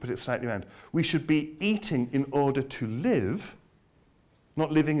Paul, or to put it slightly around, we should be eating in order to live,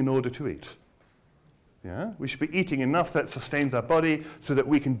 not living in order to eat. Yeah? We should be eating enough that sustains our body so that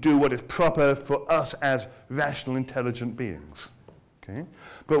we can do what is proper for us as rational, intelligent beings. Okay?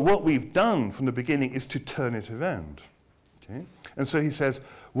 But what we've done from the beginning is to turn it around. Okay? And so he says,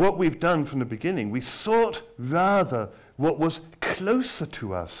 what we've done from the beginning, we sought rather what was closer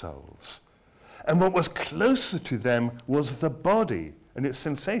to ourselves. And what was closer to them was the body and its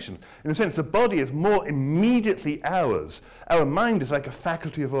sensation. In a sense, the body is more immediately ours. Our mind is like a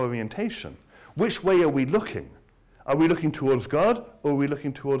faculty of orientation. Which way are we looking? Are we looking towards God, or are we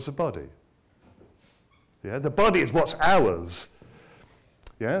looking towards the body? Yeah, the body is what's ours.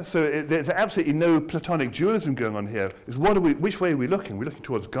 Yeah, so there's absolutely no Platonic dualism going on here. It's which way are we looking? We're looking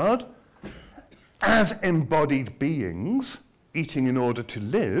towards God as embodied beings, eating in order to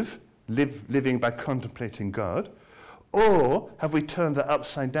living by contemplating God, or have we turned that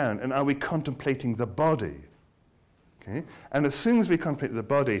upside down and are we contemplating the body? Okay? And as soon as we contemplate the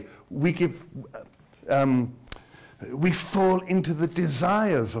body, we fall into the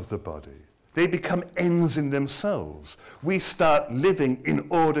desires of the body. They become ends in themselves. We start living in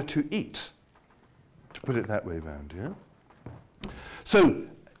order to eat, to put it that way round, yeah? So,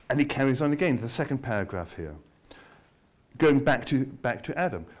 and he carries on again, the second paragraph here. Going back to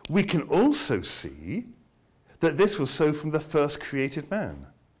Adam. We can also see that this was so from the first created man.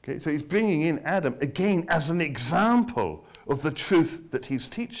 Okay? So he's bringing in Adam again as an example of the truth that he's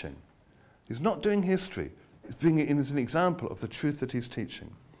teaching. He's not doing history. He's bringing it in as an example of the truth that he's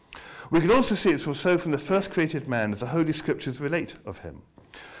teaching. We can also see it was so from the first created man, as the Holy Scriptures relate of him.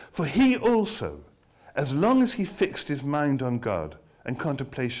 For he also, as long as he fixed his mind on God and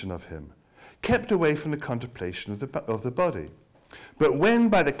contemplation of him, kept away from the contemplation of the body. But when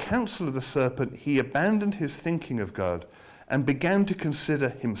by the counsel of the serpent he abandoned his thinking of God and began to consider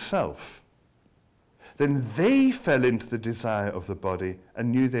himself, then they fell into the desire of the body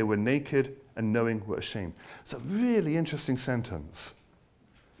and knew they were naked and knowing were ashamed. It's a really interesting sentence.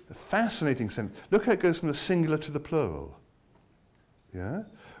 A fascinating sentence. Look how it goes from the singular to the plural. Yeah?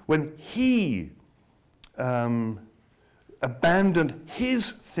 When he abandoned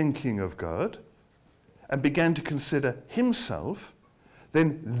his thinking of God and began to consider himself,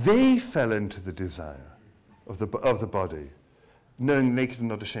 then they fell into the desire of the body, knowing naked and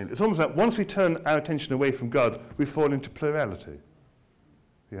not ashamed. It's almost like once we turn our attention away from God, we fall into plurality.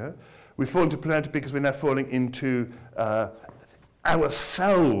 Yeah? We fall into plurality because we're now falling into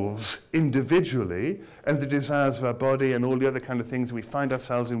ourselves individually and the desires of our body and all the other kind of things, and we find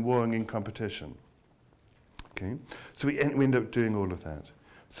ourselves in warring in competition. Okay? So we end up doing all of that.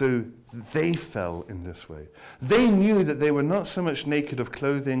 So they fell in this way. They knew that they were not so much naked of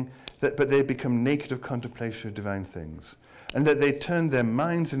clothing, but they had become naked of contemplation of divine things, and that they turned their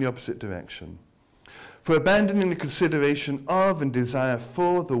minds in the opposite direction. For abandoning the consideration of and desire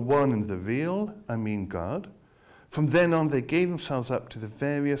for the one and the real, I mean God, from then on they gave themselves up to the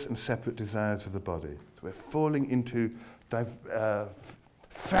various and separate desires of the body. So we're falling into a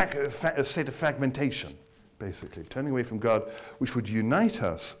state of fragmentation, basically, turning away from God, which would unite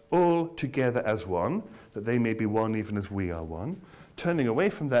us all together as one, that they may be one even as we are one. Turning away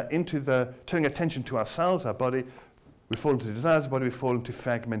from that turning attention to ourselves, our body, we fall into the desires of the body, we fall into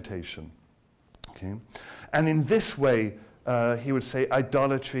fragmentation. Okay? And in this way, he would say,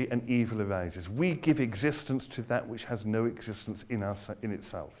 idolatry and evil arises. We give existence to that which has no existence in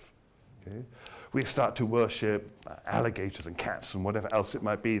itself. Okay? We start to worship alligators and cats and whatever else it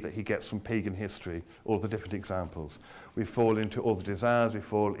might be that he gets from pagan history, all the different examples. We fall into all the desires, we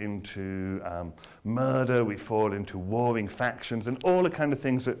fall into murder, we fall into warring factions, and all the kind of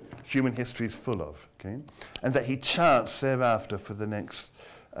things that human history is full of. Okay? And that he charts thereafter for the next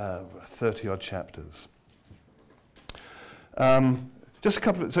 30-odd chapters. Just a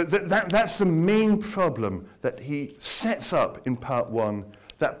couple of, so that's the main problem that he sets up in part 1,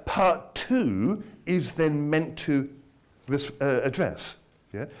 that part 2 is then meant to address.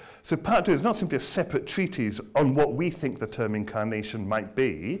 Yeah? So part 2 is not simply a separate treatise on what we think the term incarnation might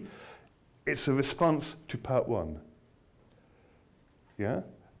be. It's a response to part 1. Yeah?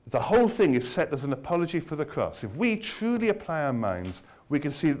 The whole thing is set as an apology for the cross. If we truly apply our minds, we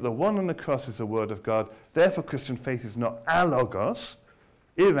can see that the one on the cross is the Word of God. Therefore, Christian faith is not alogos,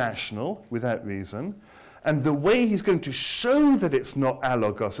 irrational, without reason. And the way he's going to show that it's not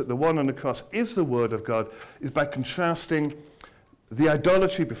alogos, that the one on the cross is the Word of God, is by contrasting the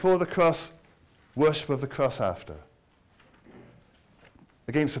idolatry before the cross, worship of the cross after.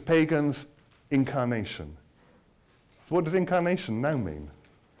 Against the pagans, incarnation. What does incarnation now mean?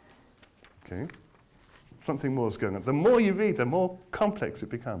 Okay. Something more is going on. The more you read, the more complex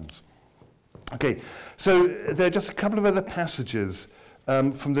it becomes. Okay, so there are just a couple of other passages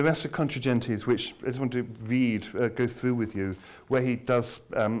from the rest of Contra Gentes, which I just want to read, go through with you, where he does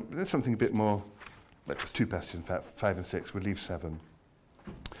there's something a bit more, well, there's 2 passages, in fact, 5 and 6, we'll leave 7.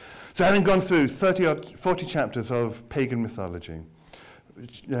 So having gone through 40 chapters of pagan mythology,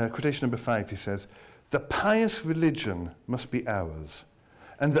 quotation number 5, he says, "The pious religion must be ours,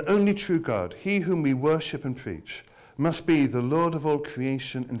 and the only true God, he whom we worship and preach, must be the Lord of all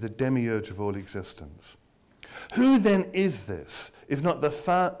creation and the demiurge of all existence. Who then is this, if not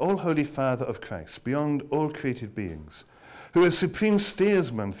the all-holy Father of Christ, beyond all created beings, who as supreme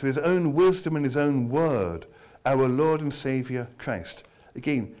steersman through his own wisdom and his own word, our Lord and Saviour Christ?"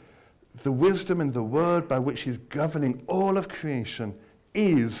 Again, the wisdom and the word by which he's governing all of creation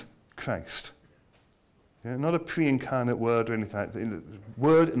is Christ. Yeah, not a pre-incarnate word or anything like that.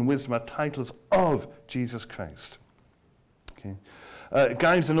 Word and wisdom are titles of Jesus Christ. Okay.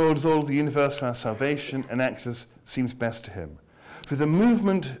 Guides and orders all the universe for our salvation and acts as seems best to him. For the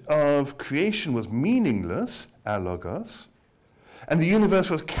movement of creation was meaningless, alogos, and the universe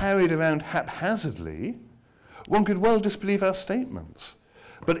was carried around haphazardly, one could well disbelieve our statements.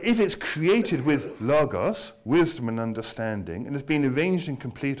 But if it's created with logos, wisdom and understanding, and has been arranged in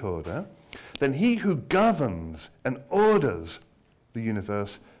complete order, then he who governs and orders the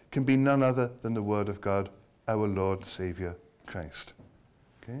universe can be none other than the Word of God, our Lord and Saviour, Christ.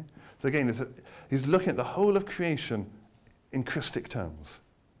 Okay? So again, he's looking at the whole of creation in Christic terms.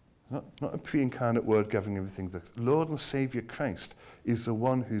 Not a pre-incarnate word governing everything. The Lord and Saviour, Christ, is the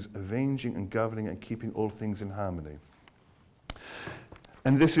one who's arranging and governing and keeping all things in harmony.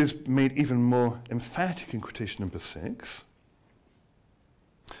 And this is made even more emphatic in quotation number 6,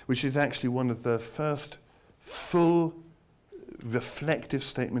 which is actually one of the first full reflective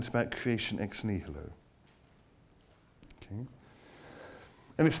statements about creation ex nihilo. Okay.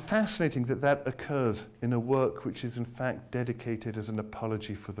 And it's fascinating that that occurs in a work which is in fact dedicated as an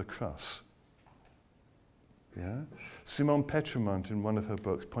apology for the cross. Yeah? Simone Petremont, in one of her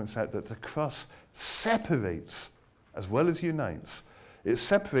books, points out that the cross separates as well as unites. It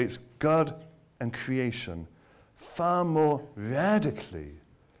separates God and creation far more radically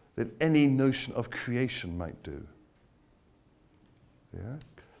than any notion of creation might do. Yeah?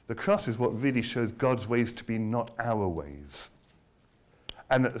 The cross is what really shows God's ways to be not our ways,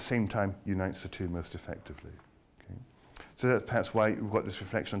 and at the same time unites the two most effectively. Okay? So that's perhaps why we've got this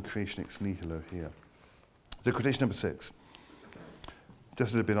reflection on creation ex nihilo here. So quotation number 6,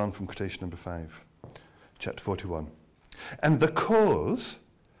 just a little bit on from quotation number 5, chapter 41. "And the cause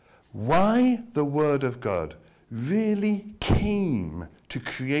why the Word of God really came to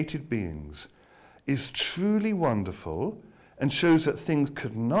created beings is truly wonderful and shows that things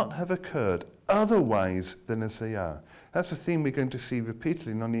could not have occurred otherwise than as they are." That's a theme we're going to see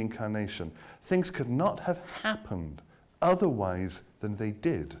repeatedly on the Incarnation. Things could not have happened otherwise than they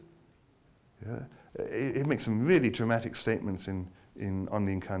did. Yeah? It makes some really dramatic statements on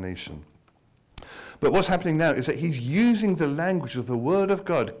the Incarnation. But what's happening now is that he's using the language of the Word of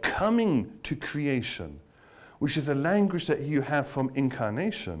God coming to creation, which is a language that you have from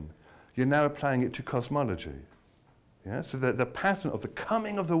Incarnation. You're now applying it to cosmology. Yeah? So the pattern of the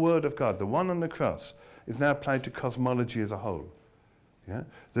coming of the Word of God, the one on the cross, is now applied to cosmology as a whole. Yeah?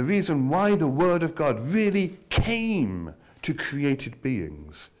 The reason why the Word of God really came to created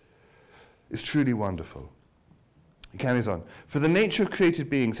beings is truly wonderful. He carries on. For the nature of created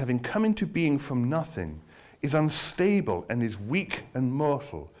beings, having come into being from nothing, is unstable and is weak and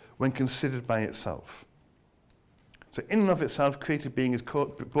mortal when considered by itself. So in and of itself, created being is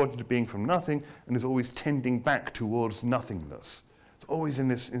brought into being from nothing and is always tending back towards nothingness. It's always in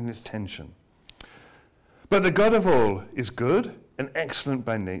this tension. But the God of all is good and excellent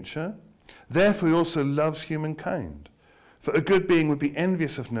by nature. Therefore he also loves humankind. For a good being would be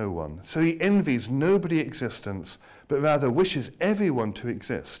envious of no one. So he envies nobody existence, but rather wishes everyone to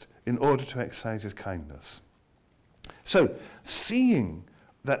exist in order to exercise his kindness. So, seeing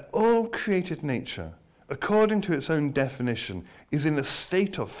that all created nature, according to its own definition, is in a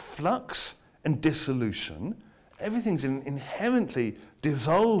state of flux and dissolution, everything's inherently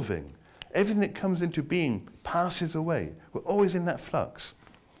dissolving. Everything that comes into being passes away. We're always in that flux.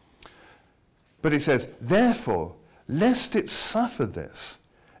 But he says, therefore, lest it suffer this,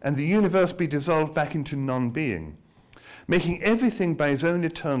 and the universe be dissolved back into non-being, making everything by his own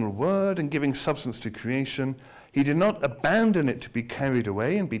eternal word and giving substance to creation, he did not abandon it to be carried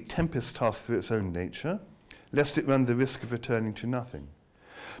away and be tempest-tossed through its own nature, lest it run the risk of returning to nothing.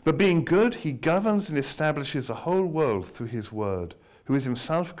 But being good, he governs and establishes the whole world through his word, who is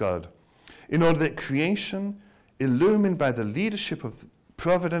himself God, in order that creation, illumined by the leadership of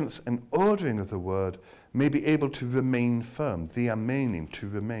providence and ordering of the word, may be able to remain firm, meaning to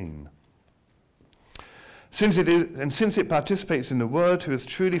remain. Since it participates in the Word, who is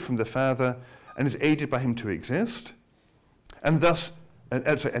truly from the Father, and is aided by him to exist, and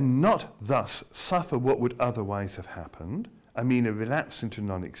not thus suffer what would otherwise have happened, I mean a relapse into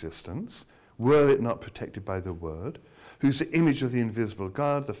non-existence, were it not protected by the Word, who's the image of the invisible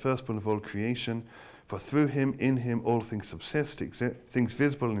God, the firstborn of all creation, for through him, in him, all things subsist, things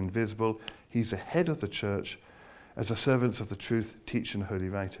visible and invisible. He's the head of the church, as the servants of the truth teach in holy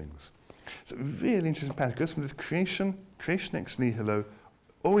writings. It's a really interesting passage. It goes from this creation ex nihilo,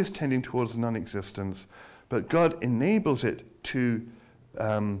 always tending towards non-existence, but God enables it to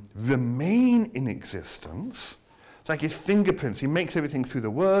remain in existence. It's like his fingerprints. He makes everything through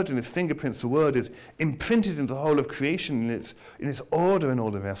the Word, and his fingerprints, the Word, is imprinted into the whole of creation in its order and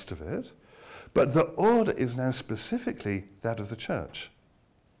all the rest of it. But the order is now specifically that of the church.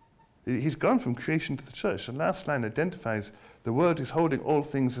 He's gone from creation to the church. The last line identifies the Word is holding all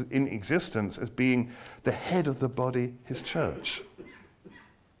things in existence as being the head of the body, his church.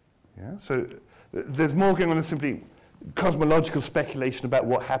 Yeah? So there's more going on than simply cosmological speculation about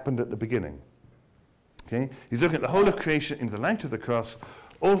what happened at the beginning. Okay? He's looking at the whole of creation in the light of the cross.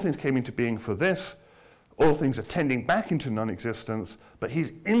 All things came into being for this. All things are tending back into non-existence, but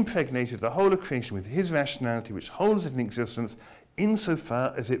he's impregnated the whole of creation with his rationality, which holds it in existence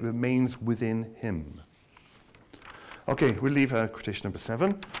insofar as it remains within him. Okay, we'll leave quotation number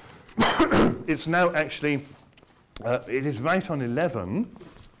 7. It's now actually, it is right on 11.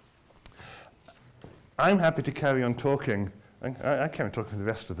 I'm happy to carry on talking. I carry on talking for the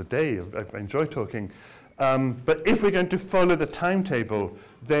rest of the day. I enjoy talking. But if we're going to follow the timetable,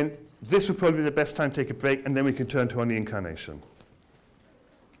 then this would probably be the best time to take a break, and then we can turn to on the Incarnation.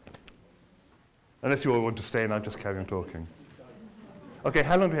 Unless you all want to stay and I'll just carry on talking. Okay,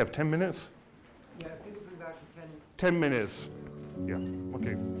 how long do we have? 10 minutes? Yeah, people come back to 10. 10 minutes. Yeah,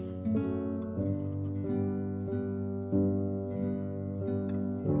 okay.